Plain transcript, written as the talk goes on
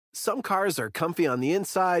Some cars are comfy on the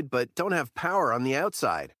inside, but don't have power on the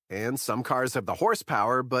outside. And some cars have the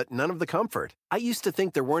horsepower, but none of the comfort. I used to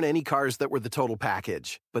think there weren't any cars that were the total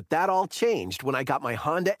package. But that all changed when I got my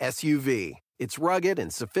Honda SUV. It's rugged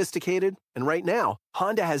and sophisticated. And right now,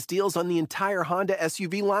 Honda has deals on the entire Honda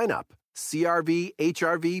SUV lineup. CR-V,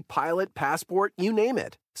 HR-V, Pilot, Passport, you name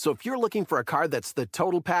it. So if you're looking for a car that's the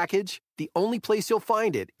total package, the only place you'll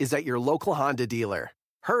find it is at your local Honda dealer.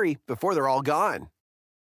 Hurry before they're all gone.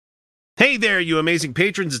 Hey there, you amazing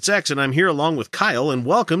patrons. It's X, and I'm here along with Kyle, and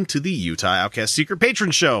welcome to the Utah Outcast Secret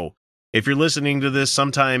Patron Show. If you're listening to this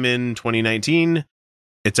sometime in 2019,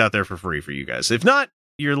 it's out there for free for you guys. If not,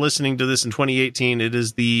 you're listening to this in 2018. It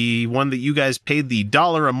is the one that you guys paid the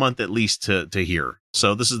 $1 a month at least to hear.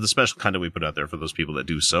 So this is the special kind that we put out there for those people that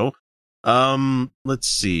do so. Let's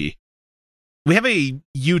see. We have a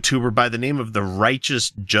YouTuber by the name of The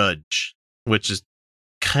Righteous Judge, which is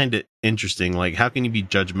kind of interesting. Like, how can you be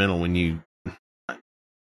judgmental when you...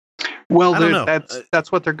 Well,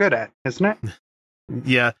 that's what they're good at, isn't it?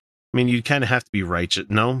 Yeah. I mean, you kind of have to be righteous.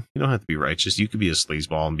 No, you don't have to be righteous. You could be a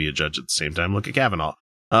sleazeball and be a judge at the same time. Look at Kavanaugh.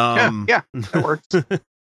 Yeah, that works.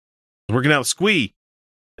 Working out Squee.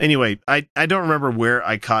 Anyway, I don't remember where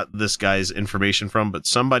I caught this guy's information from, but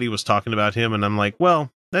somebody was talking about him, and I'm like,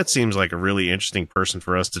 well, that seems like a really interesting person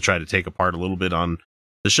for us to try to take apart a little bit on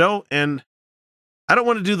the show, and I don't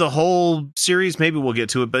want to do the whole series. Maybe we'll get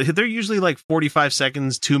to it, but they're usually like 45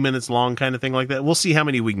 seconds, 2 minutes long, kind of thing like that. We'll see how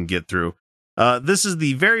many we can get through. This is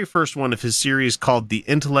the very first one of his series called The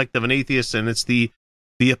Intellect of an Atheist, and it's the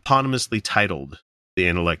eponymously titled The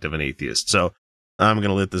Intellect of an Atheist. So I'm going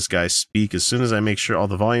to let this guy speak as soon as I make sure all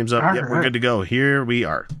the volume's up. Yep, we're good to go. Here we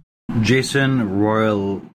are. Jason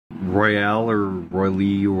Royale or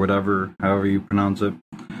Royale or whatever, however you pronounce it.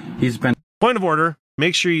 He's been... Point of order.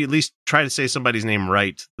 Make sure you at least try to say somebody's name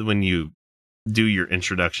right when you do your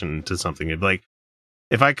introduction to something. Like,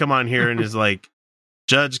 if I come on here and is like,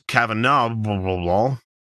 Judge Kavanaugh, blah, blah,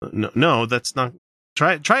 blah. No, that's not...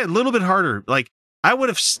 Try a little bit harder. Like, I would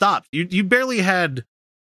have stopped. You barely had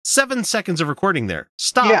 7 seconds of recording there.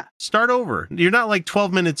 Stop. Yeah. Start over. You're not like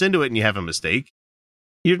 12 minutes into it and you have a mistake.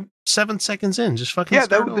 You're 7 seconds in. Just fucking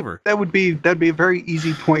start over. That'd be a very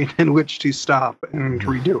easy point in which to stop and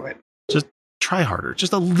redo it. Just try harder.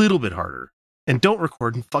 Just a little bit harder. And don't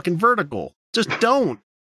record in fucking vertical. Just don't.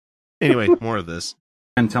 Anyway, more of this.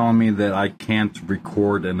 And telling me that I can't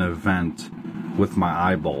record an event with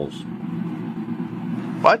my eyeballs.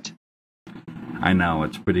 What? I know,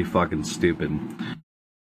 it's pretty fucking stupid.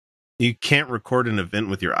 You can't record an event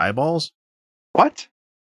with your eyeballs? What?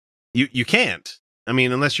 You can't. I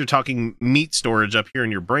mean, unless you're talking meat storage up here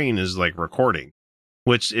in your brain is like recording.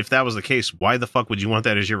 Which, if that was the case, why the fuck would you want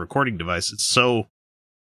that as your recording device? It's so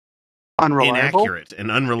inaccurate and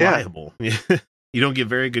unreliable. Yeah. You don't get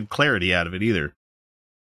very good clarity out of it either.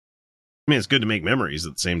 I mean, it's good to make memories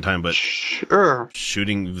at the same time, but sure.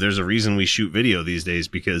 Shooting, there's a reason we shoot video these days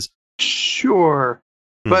because... Sure.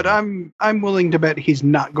 But I'm willing to bet he's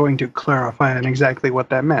not going to clarify on exactly what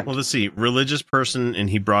that meant. Well, let's see. Religious person, and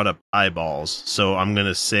he brought up eyeballs. So I'm going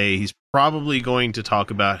to say he's probably going to talk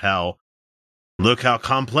about how, look how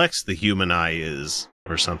complex the human eye is,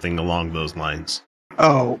 or something along those lines.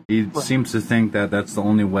 Oh. He seems to think that that's the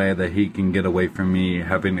only way that he can get away from me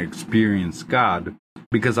having experienced God,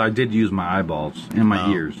 because I did use my eyeballs and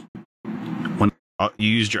my ears. You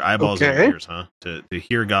used your eyeballs and your ears, huh? To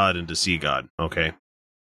hear God and to see God. Okay.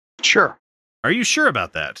 Sure. Are you sure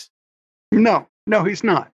about that? No, he's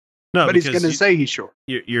not. No, but he's going to say he's sure.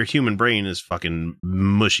 Your human brain is fucking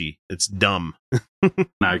mushy. It's dumb.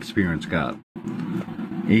 I experienced God.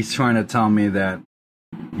 He's trying to tell me that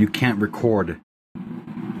you can't record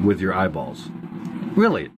with your eyeballs.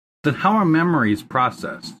 Really? Then how are memories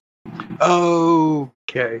processed?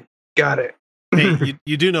 Okay. Got it. Hey,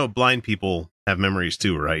 you do know blind people have memories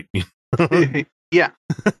too, right? Yeah.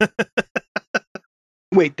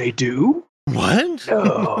 Wait, they do? What?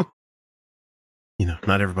 Oh. You know,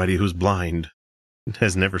 not everybody who's blind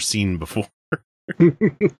has never seen before.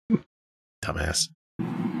 Dumbass.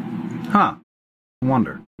 Huh.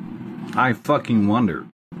 Wonder. I fucking wonder.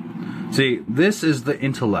 See, this is the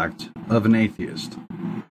intellect of an atheist.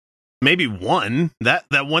 Maybe one. That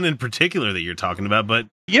one in particular that you're talking about, but...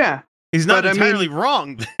 Yeah. He's not entirely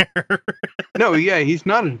wrong there. No, yeah, he's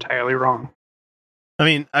not entirely wrong. I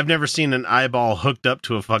mean, I've never seen an eyeball hooked up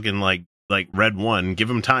to a fucking, like Red One. Give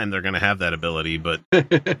them time, they're going to have that ability, but...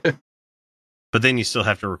 But then you still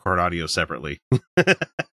have to record audio separately.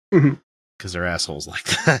 Because they're assholes like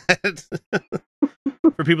that.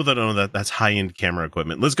 For people that don't know that's high-end camera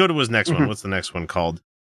equipment. Let's go to his next one. What's the next one called?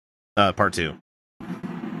 Part 2.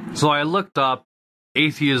 So I looked up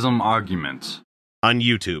atheism arguments. On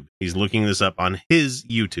YouTube. He's looking this up on his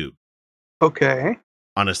YouTube. Okay.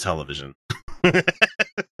 On his television.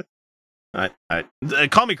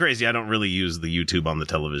 Call me crazy. I don't really use the YouTube on the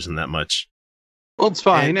television that much. Well, it's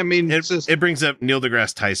fine. And it's just... it brings up Neil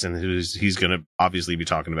deGrasse Tyson, he's going to obviously be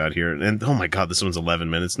talking about here. And oh my God, this one's 11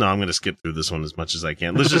 minutes. No, I'm going to skip through this one as much as I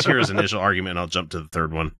can. Let's just hear his initial argument and I'll jump to the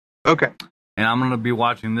third one. Okay. And I'm going to be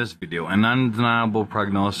watching this video. An Undeniable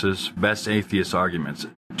Prognosis, Best Atheist Arguments.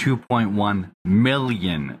 2.1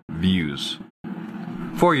 million views.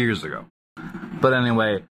 4 years ago. But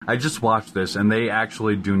anyway, I just watched this and they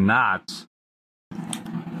actually do not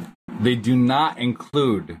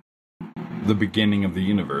include the beginning of the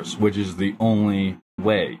universe, which is the only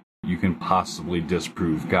way you can possibly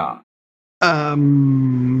disprove God. The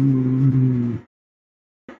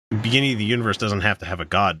beginning of the universe doesn't have to have a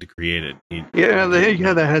God to create it.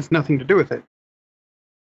 That has nothing to do with it.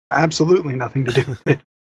 Absolutely nothing to do with it.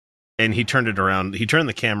 And he turned it around. He turned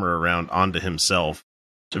the camera around onto himself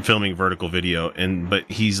to filming vertical video, but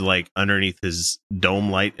he's like underneath his dome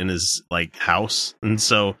light in his like house, and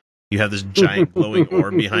so you have this giant glowing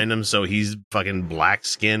orb behind him. So he's fucking black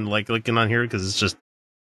skinned, like looking on here, because it's just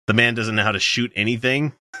the man doesn't know how to shoot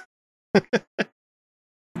anything.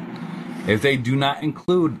 If they do not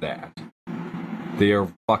include that, they are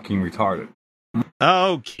fucking retarded.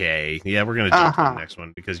 Okay, yeah, we're gonna jump to the next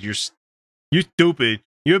one because you're stupid.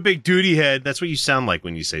 You're a big duty head. That's what you sound like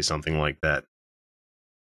when you say something like that.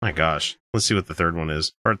 My gosh. Let's see what the third one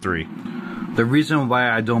is. Part 3. The reason why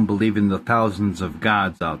I don't believe in the thousands of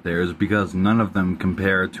gods out there is because none of them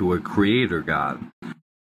compare to a creator god.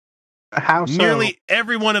 How so? Nearly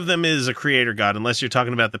every one of them is a creator god, unless you're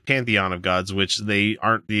talking about the pantheon of gods, which they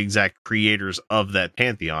aren't the exact creators of that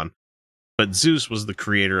pantheon. But Zeus was the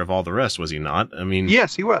creator of all the rest, was he not? I mean,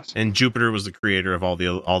 yes, he was. And Jupiter was the creator of all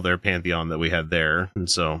their pantheon that we had there, and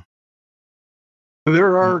so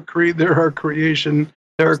there are creation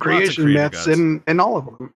myths in all of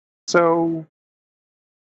them. So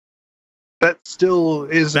that still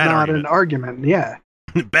is bad not argument. an argument. Yeah.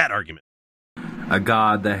 Bad argument. A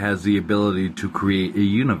god that has the ability to create a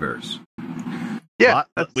universe. Yeah.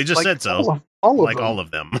 We just said so. All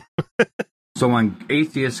of them. So when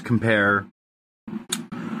atheists compare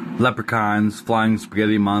leprechauns, flying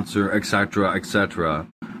spaghetti monster, etc.,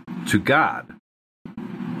 to God,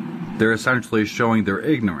 they're essentially showing their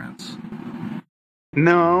ignorance.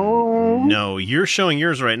 No, you're showing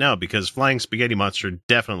yours right now because Flying Spaghetti Monster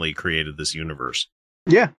definitely created this universe.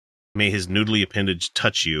 Yeah. May his noodly appendage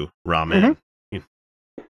touch you, raw man. Mm-hmm.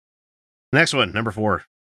 Next one, number 4.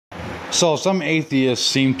 So some atheists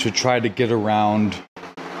seem to try to get around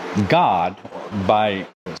God by...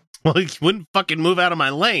 Well, he wouldn't fucking move out of my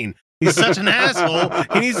lane. He's such an asshole.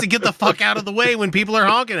 He needs to get the fuck out of the way when people are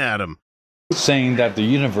honking at him. Saying that the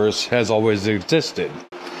universe has always existed.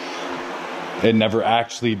 It never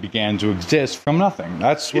actually began to exist from nothing.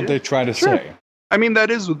 That's what they try to say. I mean,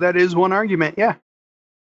 that is one argument, yeah.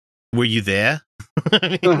 Were you there?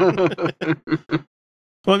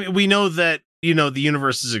 Well, we know that, the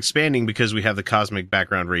universe is expanding because we have the cosmic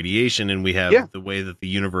background radiation and we have the way that the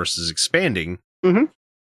universe is expanding. Mm-hmm.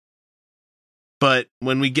 But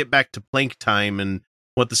when we get back to Planck time and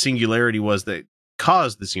what the singularity was that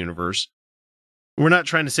caused this universe, we're not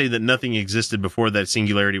trying to say that nothing existed before that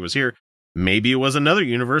singularity was here. Maybe it was another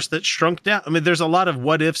universe that shrunk down. I mean, there's a lot of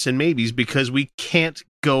what ifs and maybes because we can't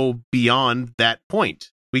go beyond that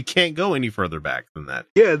point. We can't go any further back than that.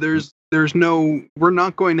 Yeah, we're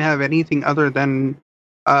not going to have anything other than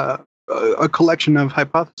a collection of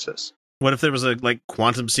hypotheses. What if there was a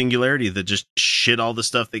quantum singularity that just shit all the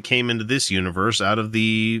stuff that came into this universe out of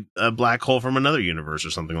the black hole from another universe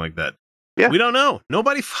or something like that? Yeah. We don't know.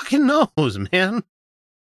 Nobody fucking knows, man.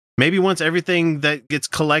 Maybe once everything that gets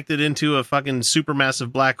collected into a fucking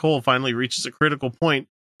supermassive black hole finally reaches a critical point,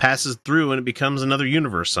 passes through, and it becomes another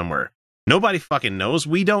universe somewhere. Nobody fucking knows.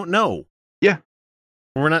 We don't know. Yeah.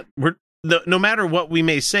 No matter what we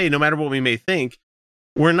may say, no matter what we may think,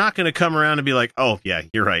 we're not going to come around and be like, oh, yeah,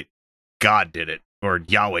 you're right. God did it, or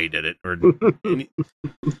Yahweh did it, or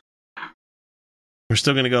we're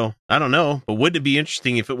still going to go, I don't know, but wouldn't it be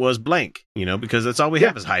interesting if it was blank, because that's all we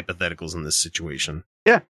have is hypotheticals in this situation.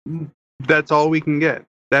 Yeah, that's all we can get.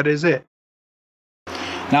 That is it.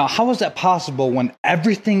 Now, how is that possible when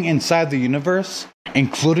everything inside the universe,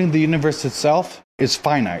 including the universe itself, is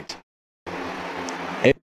finite?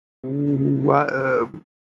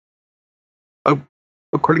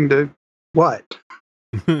 According to what?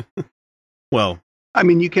 Well, I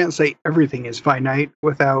mean, you can't say everything is finite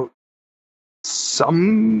without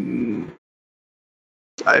some...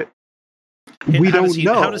 We How don't does he,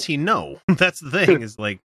 know. How does he know? That's the thing. Is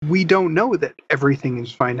like, We don't know that everything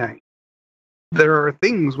is finite. There are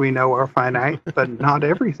things we know are finite, but not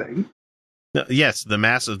everything. yes, the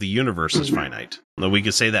mass of the universe is finite. No, we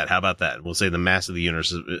could say that. How about that? We'll say the mass of the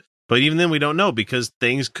universe is. But even then, we don't know because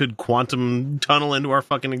things could quantum tunnel into our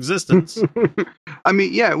fucking existence. I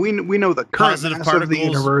mean, yeah, we know the current Positive mass of the particles.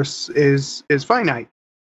 universe is finite.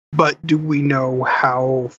 But do we know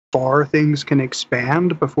how far things can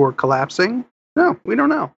expand before collapsing? No, we don't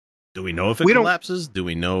know. Do we know if it We don't- collapses? Do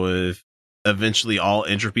we know if eventually all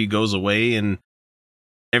entropy goes away and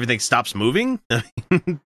everything stops moving?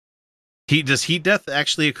 Does heat death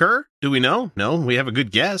actually occur? Do we know? No, we have a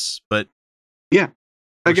good guess, but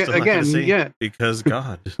we're still not gonna Again, say yeah, because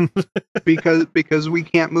God. because we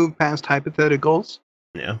can't move past hypotheticals.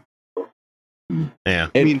 Yeah. Yeah.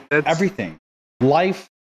 I mean, that's Everything, life,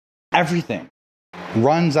 everything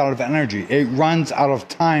runs out of energy. It runs out of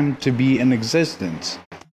time to be in existence.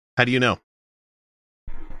 How do you know?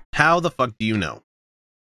 How the fuck do you know?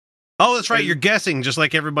 Oh, that's right. You're guessing just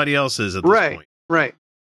like everybody else is at this Right. point. right.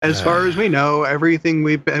 As far as we know, everything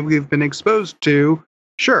we've been exposed to,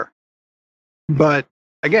 sure. But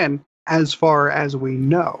again, as far as we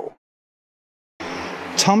know,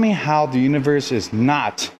 Tell me how the universe is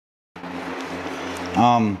not.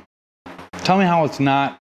 Tell me how it's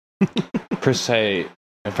not per se.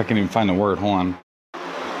 If I can even find the word, hold on.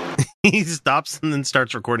 He stops and then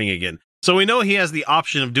starts recording again. So we know he has the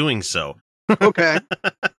option of doing so. okay.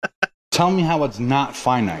 Tell me how it's not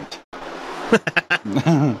finite.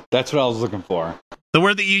 That's what I was looking for. The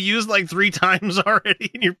word that you used like 3 times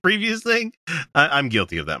already in your previous thing. I'm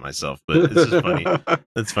guilty of that myself, but it's just funny.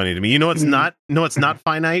 It's funny to me. You know it's not. No, it's not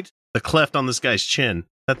finite. The cleft on this guy's chin.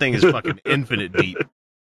 That thing is fucking infinite deep.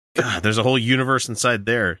 God, there's a whole universe inside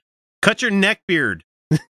there. Cut your neck beard.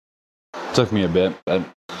 Took me a bit, but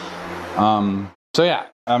so yeah.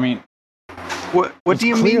 I mean, What do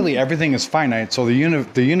you clearly mean? everything is finite, so the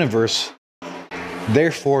universe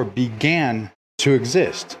therefore began to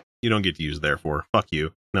exist. You don't get to use therefore. Fuck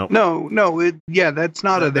you. Nope. No, that's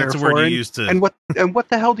not a That's a therefore. word you used to. And what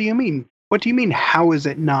the hell do you mean? What do you mean? How is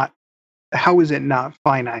it not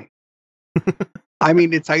finite? I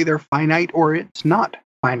mean, it's either finite or it's not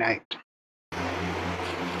finite.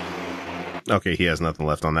 Okay, he has nothing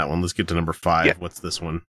left on that one. Let's get to number 5. Yeah. What's this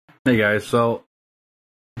one? Hey guys, so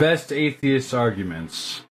best atheist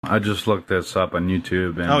arguments. I just looked this up on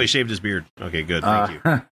YouTube, and Oh, he shaved his beard. Okay, good. Thank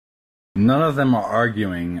you. none of them are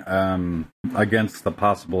arguing against the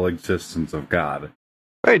possible existence of God.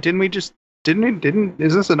 Right? Didn't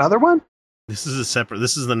is this another one? This is a separate.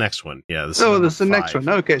 This is the next one. Yeah. This Oh, number this is the next 5.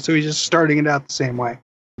 one. Okay, so he's just starting it out the same way.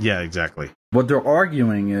 Yeah, exactly. What they're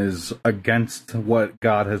arguing is against what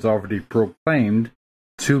God has already proclaimed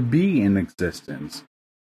to be in existence.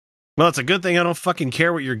 Well, it's a good thing I don't fucking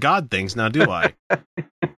care what your God thinks now, do I?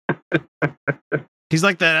 He's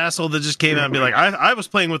like that asshole that just came out and be like, I was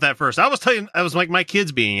playing with that first. I was like my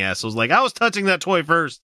kids being assholes. Like, I was touching that toy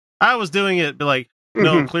first. I was doing it. But like,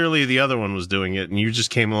 no, clearly the other one was doing it, and you just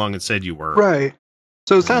came along and said you were. Right.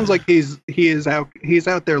 So it sounds like he's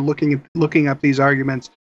out there looking up these arguments,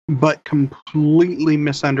 but completely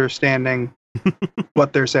misunderstanding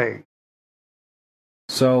what they're saying.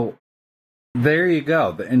 So there you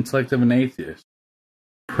go, the intellect of an atheist.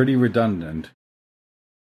 Pretty redundant.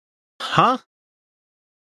 Huh?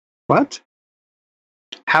 What?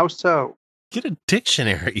 How so? Get a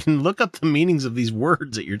dictionary and look up the meanings of these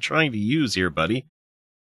words that you're trying to use here, buddy.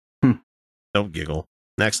 Don't giggle.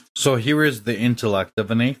 Next. So here is the intellect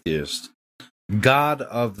of an atheist. God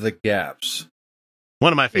of the gaps.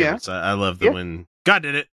 One of my favorites. I love the Yeah. when God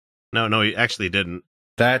did it. No, he actually didn't.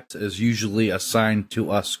 That is usually assigned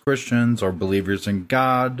to us Christians or believers in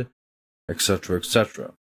God, etc.,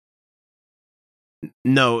 etc.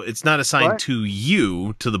 No, it's not assigned What? to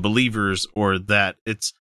you, to the believers, or that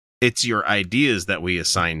it's your ideas that we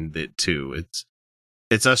assigned it to.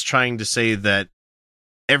 It's us trying to say that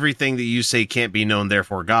everything that you say can't be known,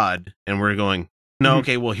 therefore God, and we're going, no,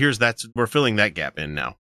 okay, well we're filling that gap in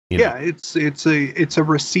now. You know? Yeah, it's a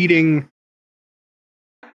receding.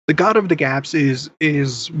 The God of the gaps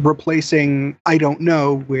is replacing I don't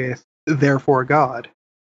know with therefore God.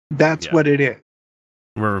 That's Yeah. what it is.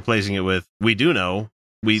 We're replacing it with we do know.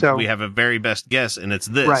 We So- have a very best guess, and it's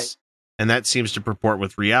this. Right. And that seems to purport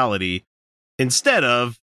with reality instead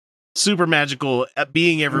of super magical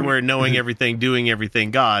being everywhere, knowing everything, doing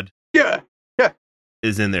everything. God Yeah.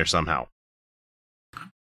 is in there somehow.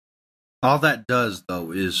 All that does,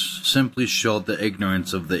 though, is simply show the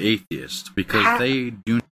ignorance of the atheist, because they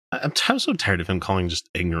do I'm so tired of him calling just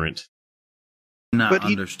ignorant. not But he-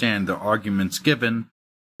 understand the arguments given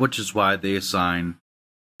which is why they assign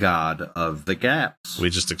God of the gaps. We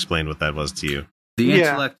just explained what that was to you. The Yeah.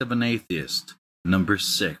 intellect of an atheist, number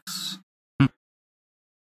 6.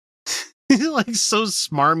 Like so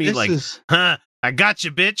smarmy, This like, is I got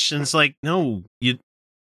you, bitch. And it's like, no, you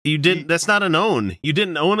didn't. That's not an own. You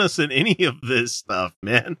didn't own us in any of this stuff,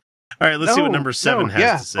 man. All right, let's see what number 7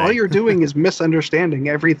 has to say. All you're doing is misunderstanding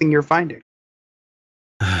everything you're finding.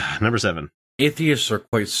 Number 7. Atheists are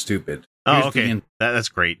quite stupid. Oh, Here's okay. the That's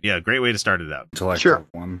great. Yeah, great way to start it out. intellectual Sure.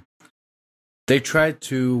 one. They tried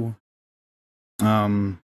to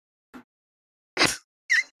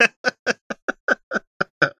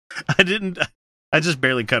I just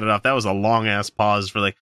barely cut it off. That was a long ass pause for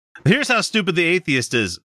like, here's how stupid the atheist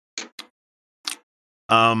is.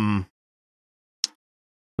 There's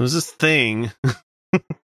this thing.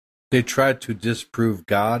 they tried to disprove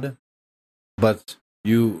God, but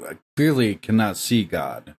you clearly cannot see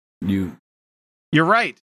God. You're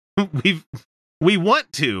right. We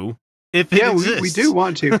want to, if it Yeah, exists. we do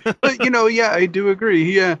want to. But, yeah, I do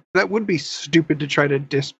agree. Yeah, that would be stupid to try to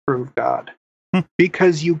disprove God.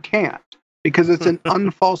 Because you can't. Because it's an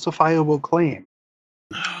unfalsifiable claim.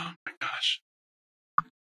 Oh my gosh.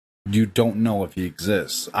 You don't know if he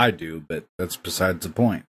exists. I do, but that's besides the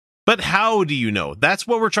point. But how do you know? That's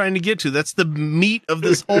what we're trying to get to. That's the meat of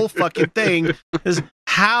this whole fucking thing. Is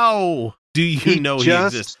how do you know he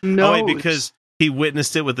just exists? knows. Oh, wait, because he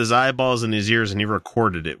witnessed it with his eyeballs and his ears, and he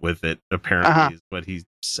recorded it with it. Apparently, is what he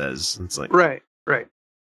says. It's like, Right.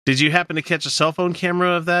 did you happen to catch a cell phone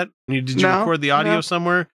camera of that? Did you No, record the audio no.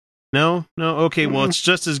 somewhere? No. Okay, well, Mm-mm. it's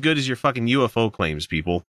just as good as your fucking UFO claims,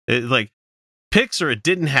 people. Like pics or it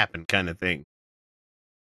didn't happen kind of thing.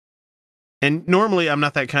 And normally I'm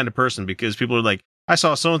not that kind of person because people are like, I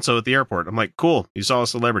saw so-and-so at the airport. I'm like, cool, you saw a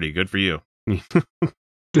celebrity. Good for you.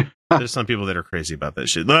 There's some people that are crazy about that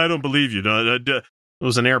shit. No, I don't believe you. No, it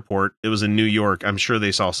was an airport. It was in New York. I'm sure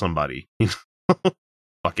they saw somebody.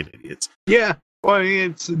 Fucking idiots. Yeah. Well,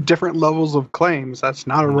 it's different levels of claims. That's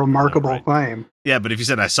not a remarkable Right. claim. Yeah, but if you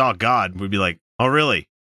said I saw God, we'd be like, oh, really?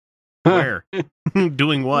 Where?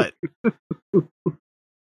 Doing what?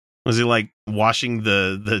 Was he like washing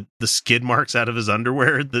the skid marks out of his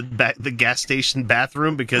underwear at the gas station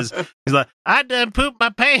bathroom because he's like, I done pooped my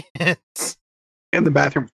pants. In the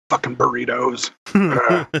bathroom, fucking burritos.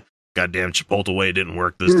 Goddamn Chipotle didn't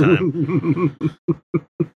work this time.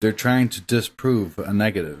 They're trying to disprove a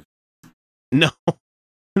negative. No.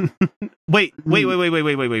 Wait.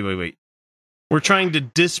 We're trying to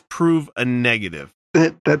disprove a negative.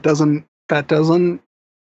 that doesn't. The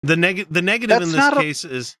negative That's in this not a- case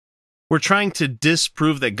is we're trying to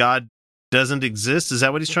disprove that God doesn't exist. Is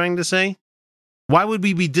that what he's trying to say? Why would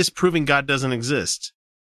we be disproving God doesn't exist?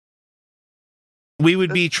 We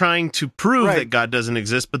would be trying to prove Right. that God doesn't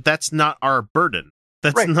exist, but that's not our burden.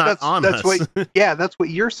 That's Right, not on that's us. Yeah, that's what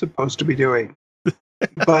you're supposed to be doing.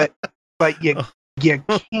 But you can't.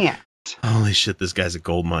 Holy shit, this guy's a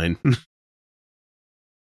gold mine.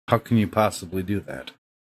 How can you possibly do that?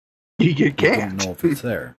 You You don't can't. know if it's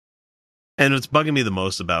there. And what's bugging me the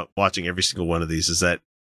most about watching every single one of these is that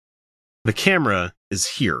the camera is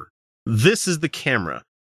here. This is the camera.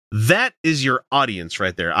 That is your audience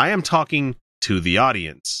right there. I am talking to the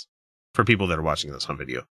audience for people that are watching this on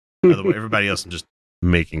video. Otherwise, everybody else, I'm just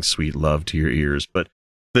making sweet love to your ears. But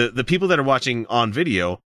the people that are watching on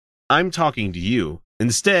video, I'm talking to you.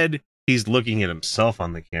 Instead, he's looking at himself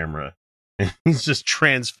on the camera. And he's just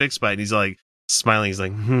transfixed by it. And he's like smiling. He's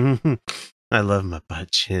like, I love my butt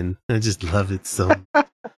chin. I just love it so.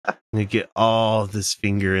 I get all this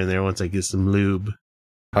finger in there once I get some lube.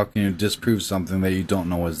 How can you disprove something that you don't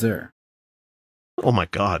know is there? Oh my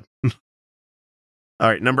god. All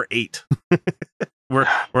right, number 8. we're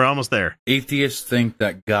almost there. Atheists think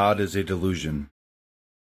that God is a delusion.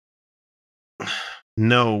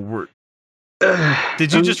 No,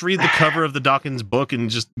 did you just read the cover of the Dawkins book and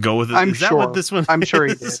just go with it? I'm Is that sure. what this one I'm sure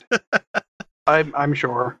he is? did. I'm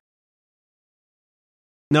sure.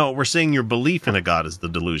 No, we're saying your belief in a god is the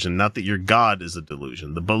delusion, not that your god is a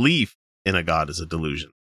delusion. The belief in a god is a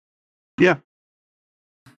delusion. Yeah.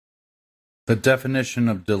 The definition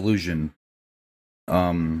of delusion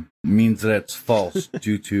means that it's false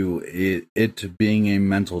due to it being a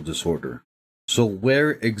mental disorder. So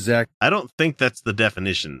where exactly... I don't think that's the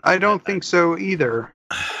definition. I don't think so either.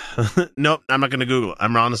 Nope, I'm not going to Google it.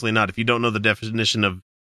 I'm honestly not. If you don't know the definition of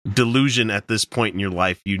delusion at this point in your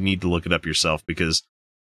life, you need to look it up yourself because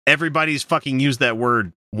everybody's fucking used that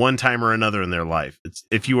word one time or another in their life. It's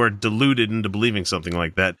if you are deluded into believing something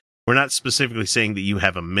like that, we're not specifically saying that you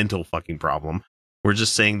have a mental fucking problem. We're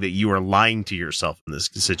just saying that you are lying to yourself in this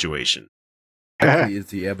situation. is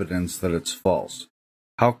the evidence that it's false?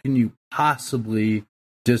 How can you possibly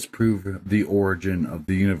disprove the origin of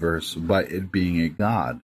the universe by it being a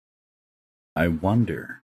god? I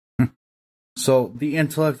wonder. So, the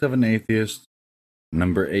intellect of an atheist,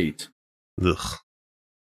 number 8. Ugh.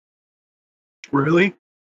 Really?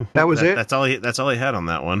 That was it? That's all he had on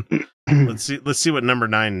that one. Let's see what number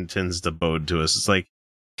 9 intends to bode to us. It's like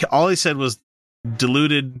all he said was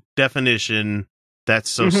diluted definition.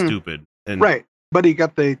 That's so stupid. And Right. But he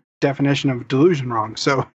got the definition of delusion wrong,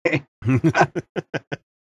 so all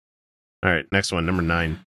right, next one, number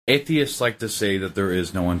 9. Atheists like to say that there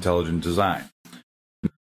is no intelligent design.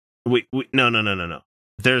 No.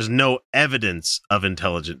 There's no evidence of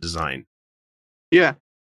intelligent design. yeah.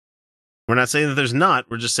 We're not saying that there's not.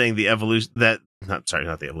 We're just saying the evolution not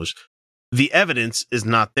the evolution. The evidence is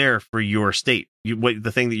not there for your state.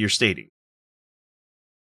 The thing that you're stating.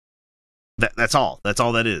 That's all. That's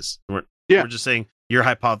all that is. We're just saying your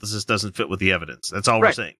hypothesis doesn't fit with the evidence. That's all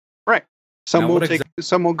we're saying. Right. Some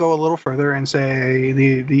will go a little further and say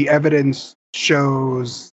the evidence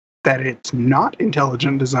shows that it's not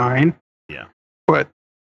intelligent design. Yeah.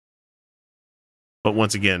 But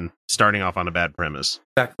once again, starting off on a bad premise.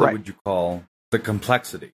 Exactly what would you call the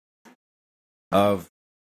complexity of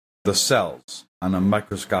the cells on a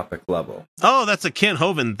microscopic level? Oh, that's a Kent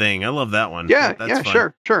Hovind thing. I love that one. Yeah, That's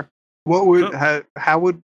fun. sure. What would how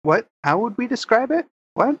would we describe it?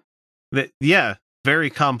 What? Yeah,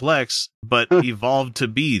 very complex, but evolved to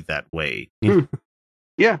be that way.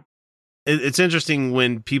 Yeah. It's interesting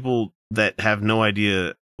when people that have no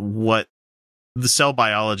idea what the cell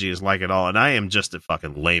biology is like at all, and I am just a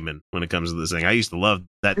fucking layman when it comes to this thing. I used to love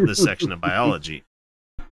this section of biology,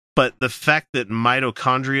 but the fact that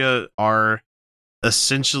mitochondria are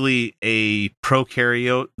essentially a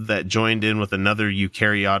prokaryote that joined in with another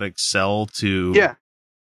eukaryotic cell to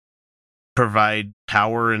provide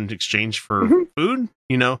power in exchange for food,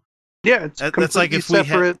 Yeah, it's that's like if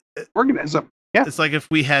separate organism. Yeah. It's like if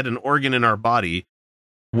we had an organ in our body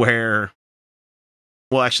where,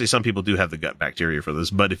 well, actually, some people do have the gut bacteria for this,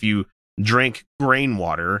 but if you drank grain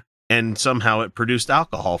water and somehow it produced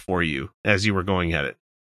alcohol for you as you were going at it,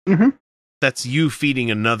 that's you feeding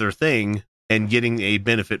another thing and getting a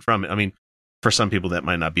benefit from it. I mean, for some people that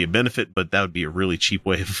might not be a benefit, but that would be a really cheap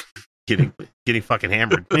way of getting fucking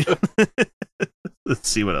hammered. Let's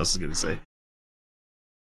see what else is going to say.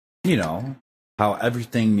 You know, how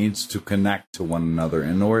everything needs to connect to one another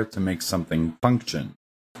in order to make something function.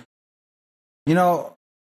 You know,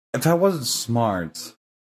 if I wasn't smart...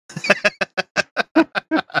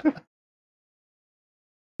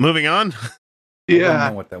 Moving on? I don't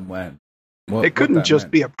know what that meant. It couldn't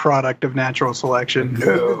just be a product of natural selection.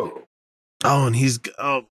 No. Oh, and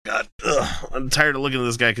oh, God. Ugh. I'm tired of looking at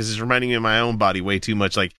this guy because he's reminding me of my own body way too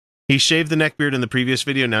much. Like, he shaved the neck beard in the previous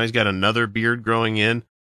video. Now he's got another beard growing in.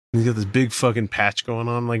 He's got this big fucking patch going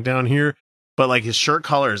on, like, down here. But, like, his shirt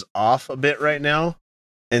collar is off a bit right now.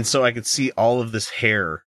 And so I could see all of this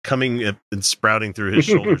hair coming and sprouting through his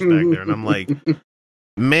shoulders back there. And I'm like,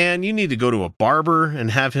 man, you need to go to a barber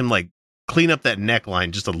and have him, like, clean up that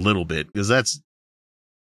neckline just a little bit. Because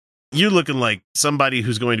you're looking like somebody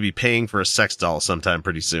who's going to be paying for a sex doll sometime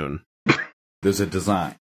pretty soon. There's a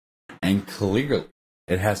design. And clearly,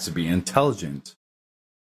 it has to be intelligent.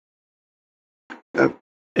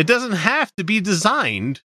 It doesn't have to be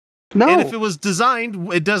designed. No. And if it was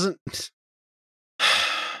designed, it doesn't...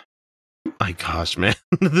 My gosh, man.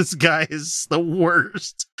 This guy is the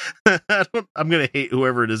worst. I'm going to hate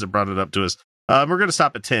whoever it is that brought it up to us. We're going to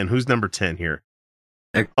stop at 10. Who's number 10 here?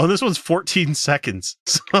 Oh, this one's 14 seconds.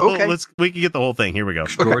 So we can get the whole thing. Here we go.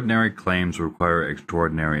 Extraordinary claims require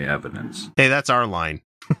extraordinary evidence. Hey, that's our line.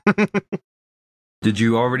 Did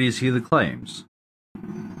you already see the claims?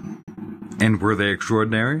 And were they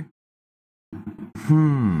extraordinary?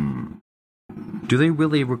 Do they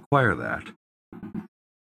really require that?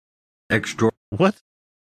 What?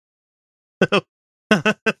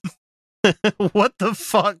 What the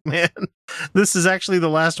fuck, man? This is actually the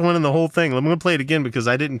last one in the whole thing. I'm going to play it again because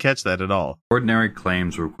I didn't catch that at all. Ordinary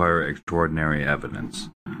claims require extraordinary evidence.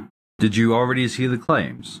 Did you already see the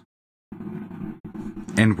claims?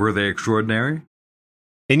 And were they extraordinary?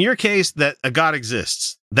 In your case, that a God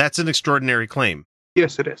exists. That's an extraordinary claim.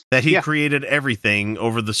 Yes, it is. That he created everything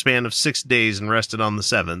over the span of 6 days and rested on the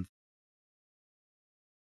seventh.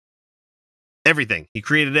 Everything. He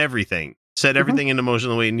created everything. Set everything into motion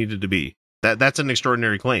the way it needed to be. That's an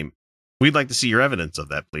extraordinary claim. We'd like to see your evidence of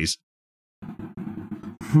that, please.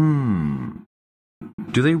 Do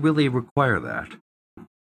they really require that?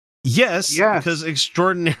 Yes, because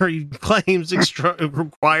extraordinary claims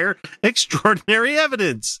require extraordinary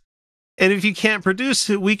evidence. And if you can't produce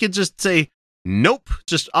it, we could just say, nope,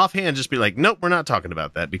 just offhand, just be like, nope, we're not talking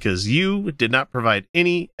about that because you did not provide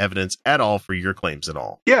any evidence at all for your claims at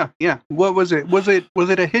all. Yeah. What was it? Was it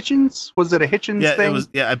a Hitchens? Was it a Hitchens Yeah, thing? it was.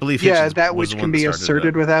 Yeah, I believe. Yeah, Hitchens that was which the can one that be started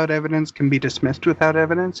asserted that. without evidence can be dismissed without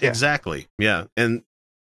evidence. Yeah. Exactly. Yeah, and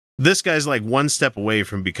this guy's like one step away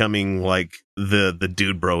from becoming like the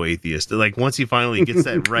dude bro atheist. Like once he finally gets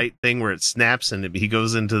that right thing where it snaps and he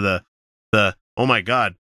goes into the oh my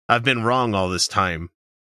god, I've been wrong all this time.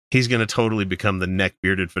 He's going to totally become the neck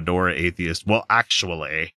bearded fedora atheist. Well,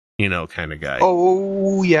 actually, kind of guy.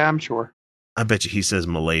 Oh yeah, I'm sure. I bet you he says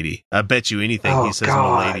 "milady." I bet you anything he says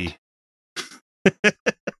God. "milady."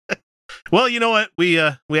 Well, you know what? We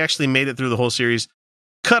actually made it through the whole series.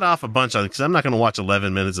 Cut off a bunch on it because I'm not going to watch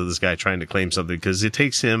 11 minutes of this guy trying to claim something because it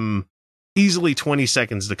takes him easily 20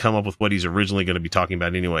 seconds to come up with what he's originally going to be talking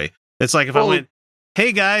about anyway. It's like if I went,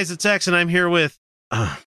 "Hey guys, it's X and I'm here with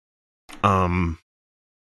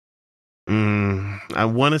I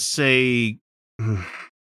want to say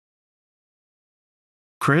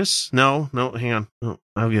Chris? No, hang on. No,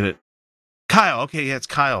 I'll get it. Kyle. Okay, yeah, it's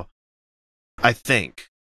Kyle. I think.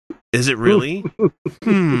 Is it really?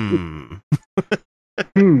 God,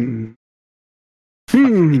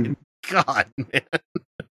 man.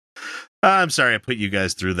 I'm sorry I put you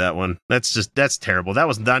guys through that one. That's terrible. That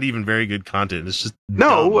was not even very good content. It's just No,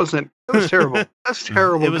 dumb. it wasn't. It was terrible. That's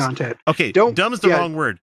terrible content. Okay, dumb is the wrong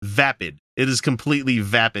word. Vapid. It is completely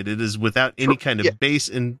vapid. It is without any kind of base,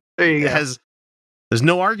 and there you go. There's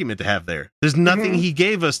no argument to have there. There's nothing he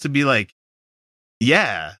gave us to be like,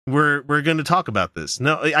 yeah, we're going to talk about this.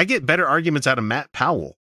 No, I get better arguments out of Matt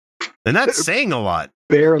Powell, and that's saying a lot.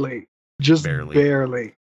 Barely. Just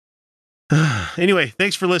barely. Anyway,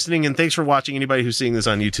 thanks for listening, and thanks for watching. Anybody who's seeing this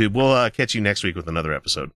on YouTube, we'll catch you next week with another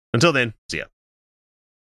episode. Until then, see ya.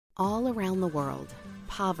 All around the world,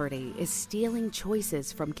 poverty is stealing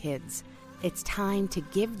choices from kids. It's time to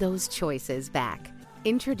give those choices back.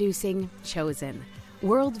 Introducing Chosen,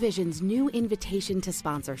 World Vision's new invitation to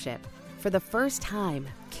sponsorship. For the first time,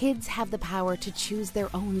 kids have the power to choose their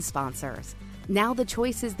own sponsors. Now the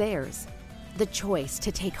choice is theirs. The choice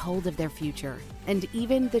to take hold of their future, and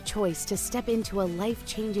even the choice to step into a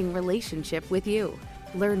life-changing relationship with you.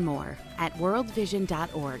 Learn more at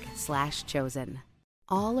worldvision.org/chosen.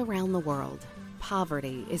 All around the world,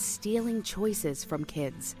 poverty is stealing choices from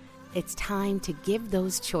kids. It's time to give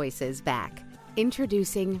those choices back.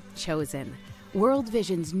 Introducing Chosen, World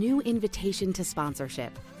Vision's new invitation to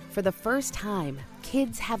sponsorship. For the first time,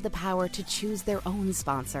 kids have the power to choose their own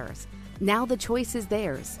sponsors. Now the choice is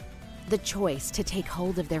theirs. The choice to take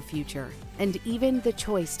hold of their future, and even the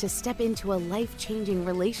choice to step into a life-changing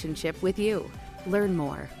relationship with you. Learn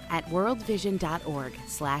more at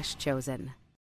worldvision.org/chosen.